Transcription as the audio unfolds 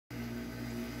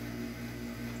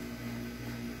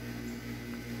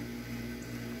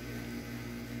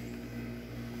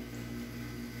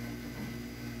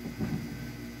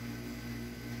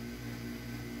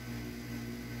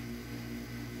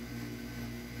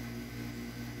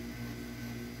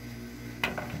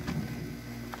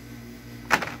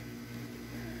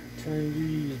Turn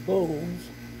these bulbs.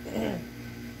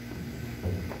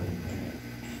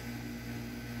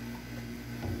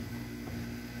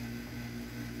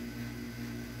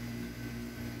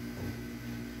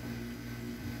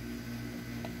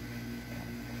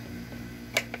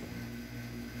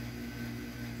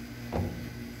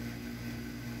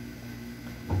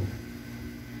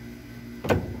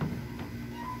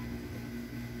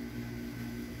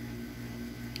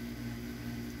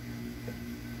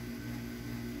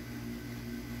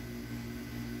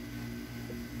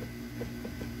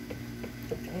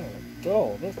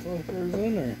 Oh, that sucker's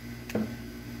in there.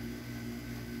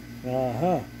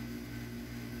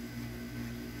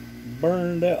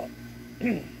 Burned out.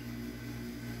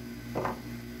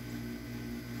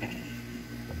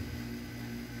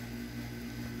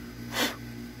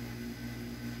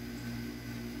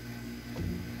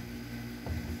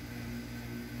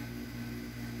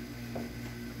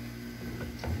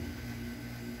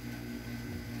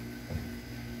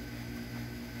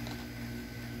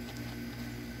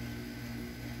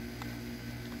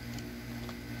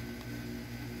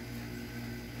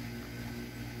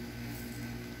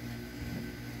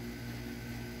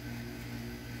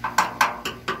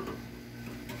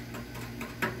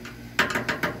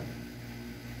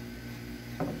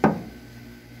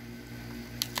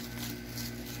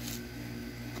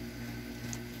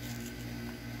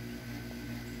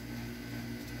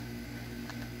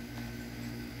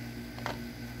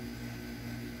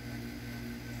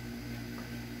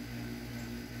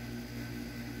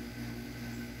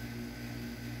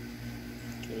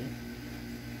 Okay.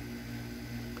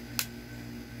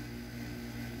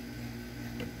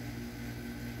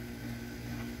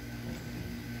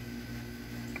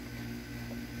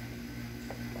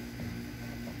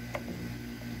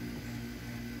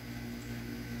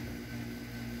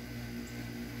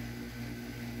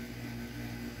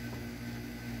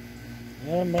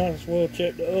 I might as well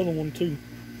check the other one too.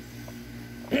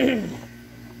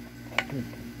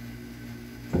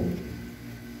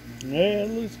 Yeah, it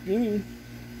looks good.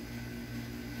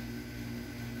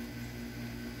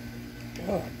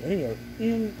 God, they are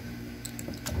in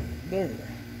there.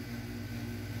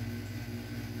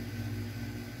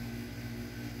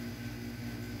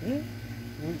 Yeah,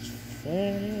 looks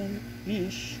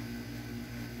fine-ish.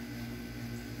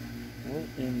 What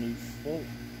in the fuck?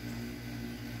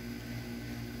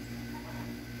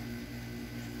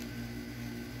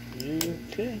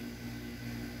 Okay.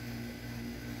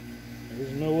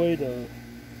 There's no way to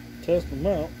test them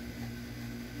out.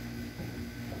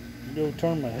 Go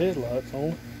turn my headlights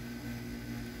on.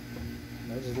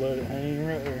 I just let it hang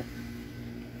right there.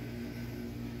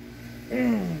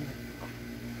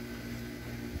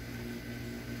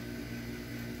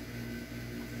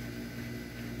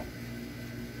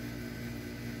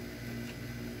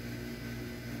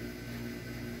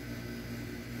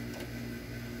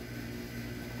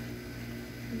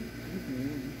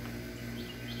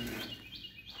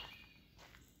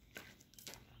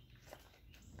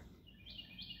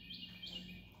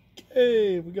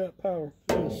 Hey, we got power.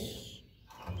 Yes.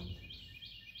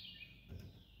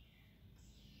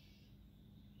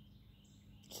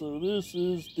 So this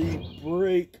is the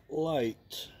brake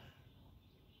light.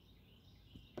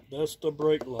 That's the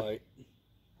brake light.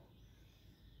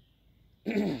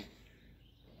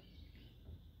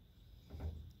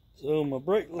 So my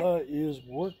brake light is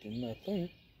working, I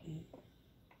think.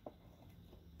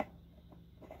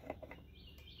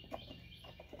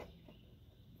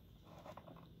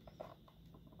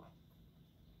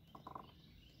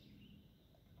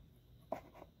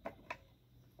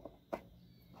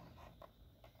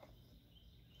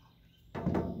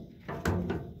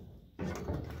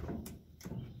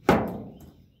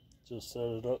 Just set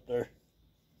it up there.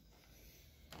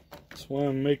 That's why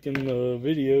I'm making the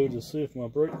video, to see if my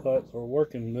brake lights are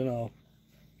working, then I'll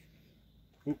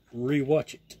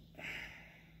re-watch it.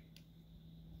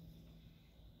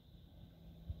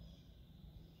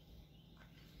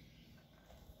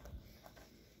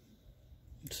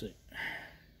 Let's see.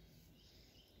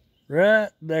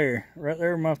 Right there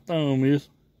where my thumb is.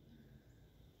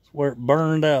 That's where it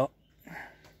burned out.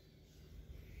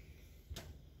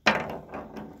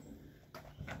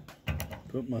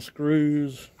 Put my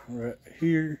screws right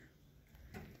here.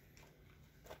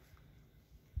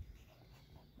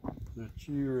 Put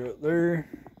you right there.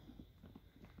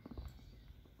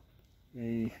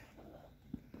 There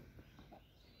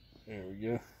we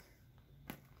go.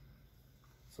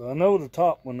 So I know the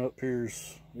top one up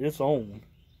here's it's on.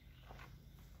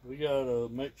 We gotta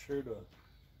make sure to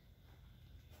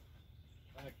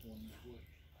back one this way.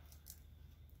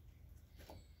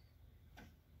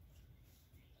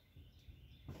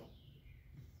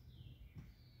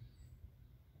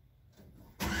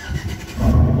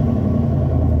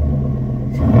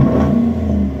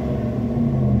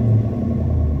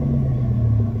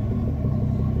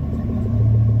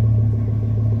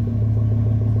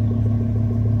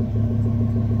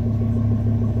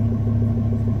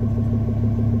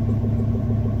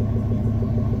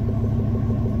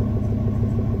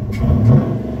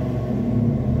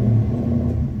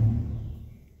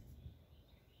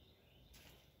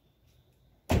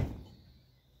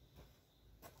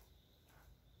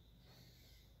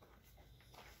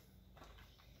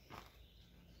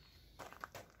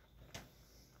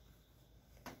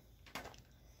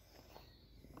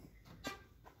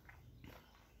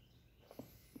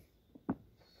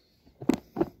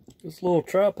 This little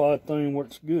tripod thing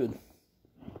works good.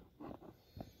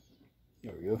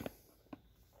 There we go.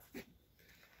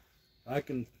 I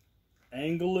can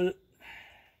angle it,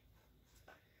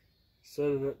 set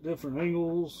it at different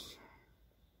angles.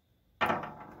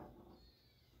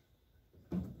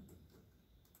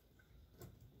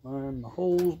 Line the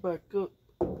holes back up.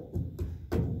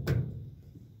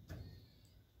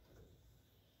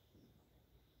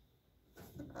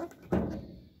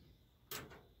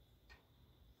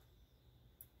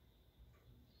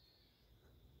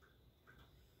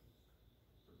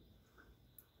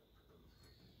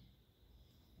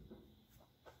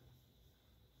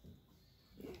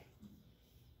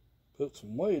 Put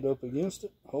some weight up against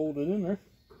it, hold it in there.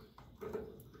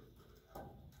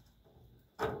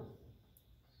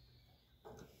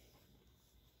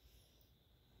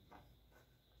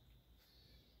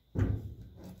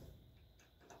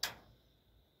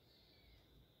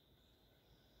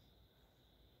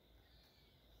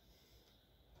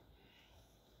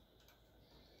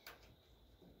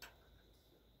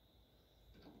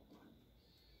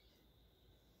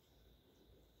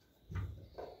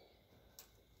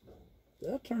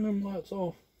 Did I turn them lights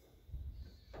off?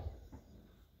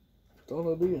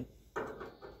 Thought I did.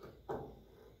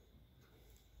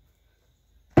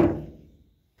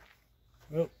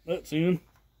 Well, that's in.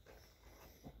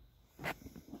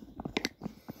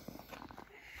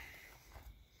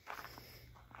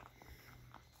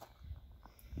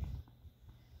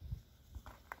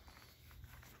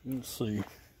 Let's see.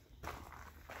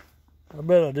 I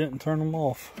bet I didn't turn them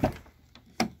off.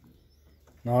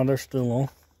 No, they're still on.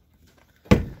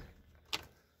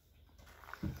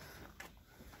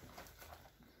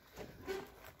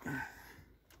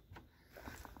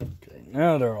 Okay,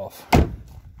 now they're off.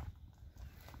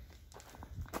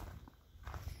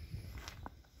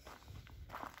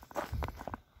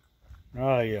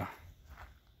 Oh yeah.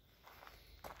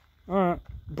 Alright,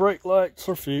 brake lights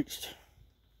are fixed.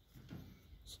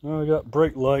 So now I got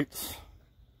brake lights.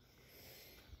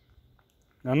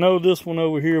 I know this one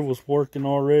over here was working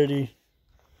already.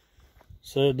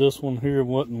 Said this one here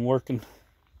wasn't working.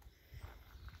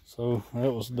 So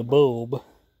that was the bulb.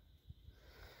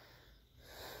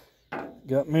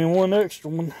 Got me one extra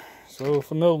one. So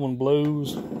if another one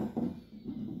blows.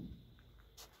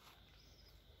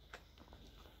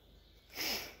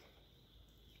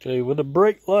 Okay, with the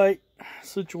brake light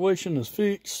situation is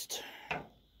fixed.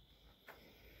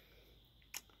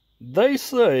 They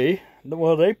say,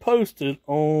 well, they posted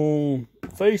on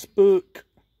Facebook,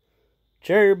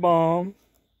 Cherry Bomb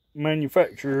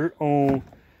manufacturer on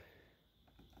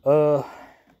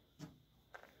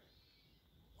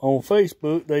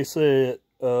Facebook. They said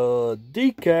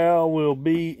decal will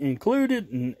be included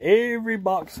in every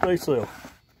box they sell.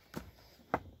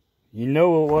 You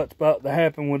know what's about to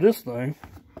happen with this thing.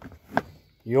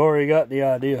 You already got the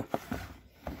idea.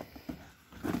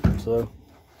 So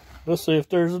let's see if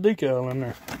there's a decal in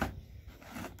there.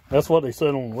 That's what they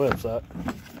said on the website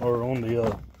or on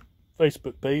the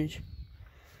Facebook page.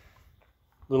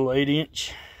 Little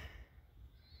 8-inch.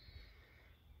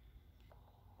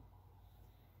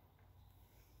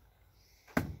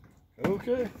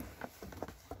 Okay.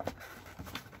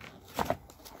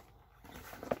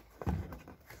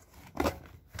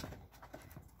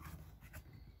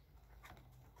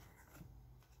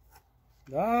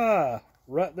 Ah,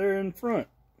 right there in front.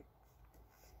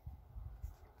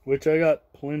 Which I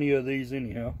got plenty of these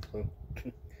anyhow. So.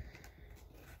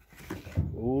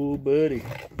 Oh, buddy.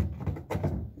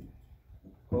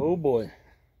 Oh, boy.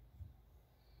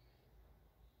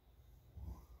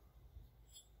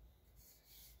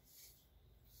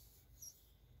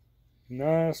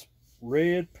 Nice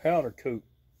red powder coat.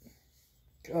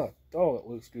 God, oh, it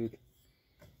looks good.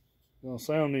 It's gonna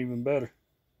sound even better.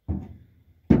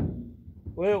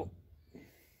 Well,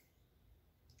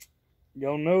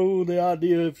 y'all know the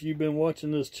idea if you've been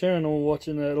watching this channel,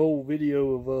 watching that old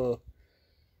video of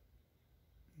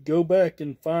go back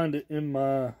and find it in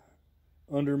my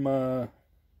under my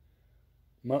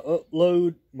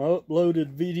uploaded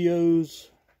videos.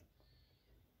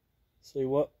 See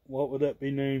what would that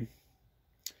be named?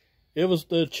 It was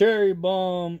the Cherry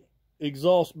Bomb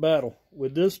exhaust battle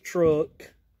with this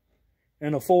truck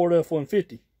and a Ford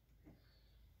F-150,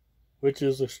 which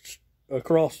is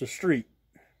across the street.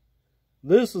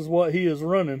 This is what he is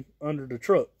running under the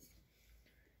truck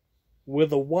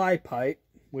with a Y pipe,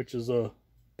 which is a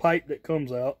pipe that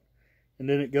comes out and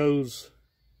then it goes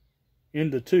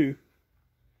into two.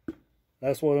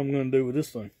 That's what I'm going to do with this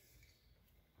thing.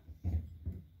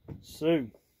 So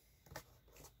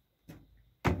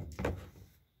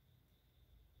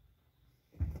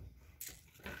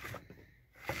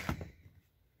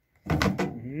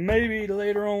maybe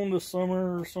later on this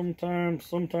summer or sometime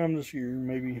this year,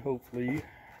 maybe, hopefully,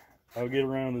 I'll get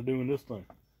around to doing this thing.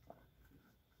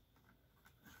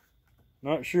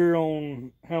 Not sure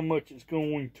on how much it's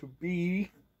going to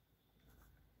be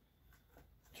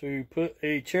to put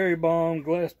a Cherry Bomb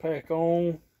glass pack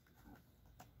on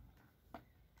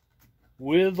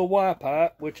with the Y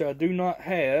pipe, which I do not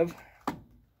have,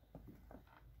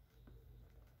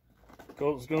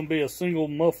 because it's going to be a single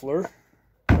muffler.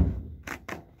 I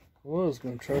was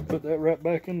going to try to put that right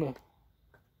back in the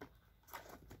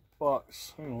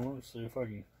box. Hang on, let's see if I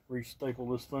can re-staple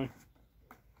this thing.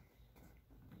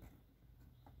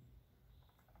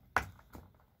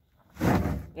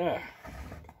 Yeah.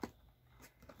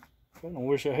 Kind of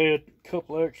wish I had a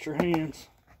couple extra hands.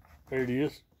 There it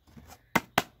is.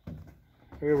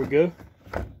 There we go.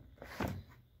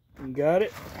 Got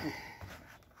it.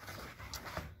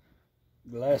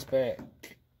 Glass pack.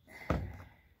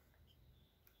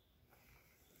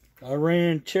 I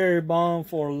ran Cherry Bomb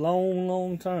for a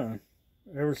long time.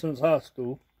 Ever since high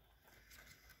school.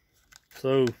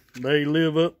 So they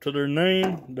live up to their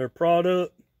name, their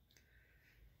product.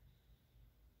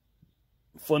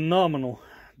 Phenomenal.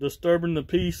 Disturbing the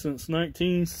peace since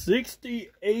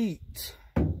 1968.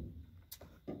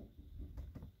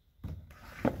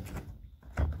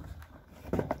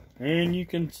 And you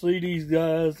can see these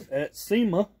guys at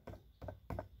SEMA.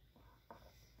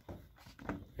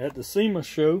 At the SEMA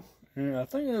show. And I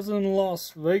think that's in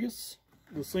Las Vegas.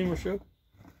 The SEMA show.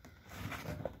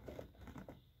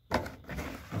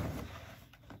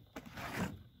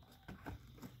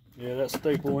 Yeah, that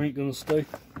staple ain't gonna stay.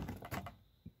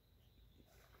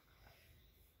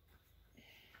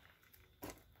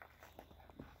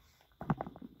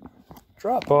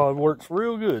 Tripod works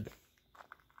real good.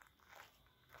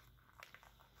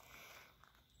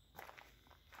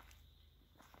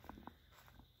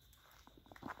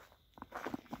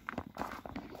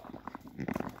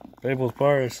 People's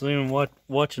probably seeing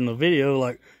watching the video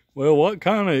like, well, what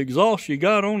kind of exhaust you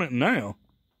got on it now?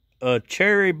 A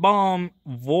Cherry Bomb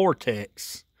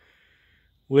Vortex,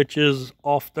 which is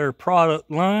off their product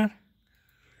line.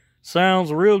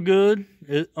 Sounds real good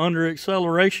under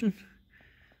acceleration.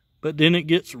 But then it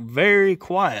gets very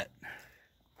quiet.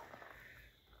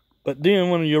 But then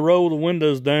when you roll the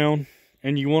windows down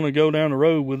and you want to go down the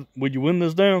road with your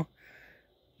windows down,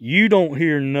 you don't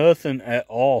hear nothing at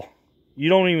all. You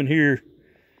don't even hear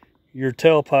your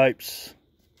tailpipes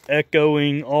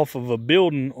echoing off of a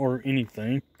building or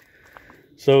anything.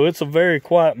 So it's a very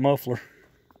quiet muffler.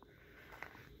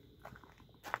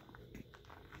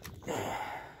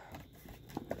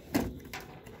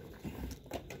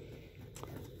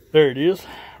 There it is,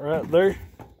 right there.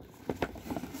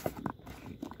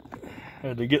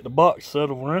 Had to get the box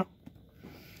settled around.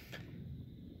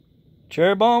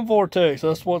 Cherry Bomb Vortex,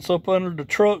 that's what's up under the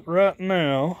truck right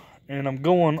now. And I'm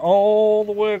going all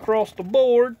the way across the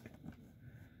board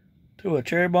to a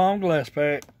Cherry Bomb glass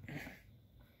pack.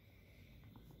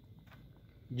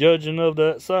 Judging of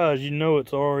that size, you know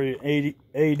it's already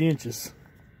 8 inches.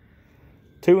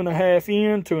 2.5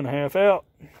 in, 2.5 out.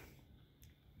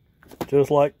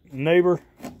 Just like neighbor.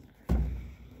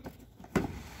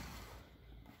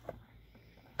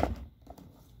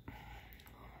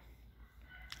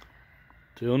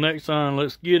 Till next time,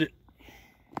 let's get it.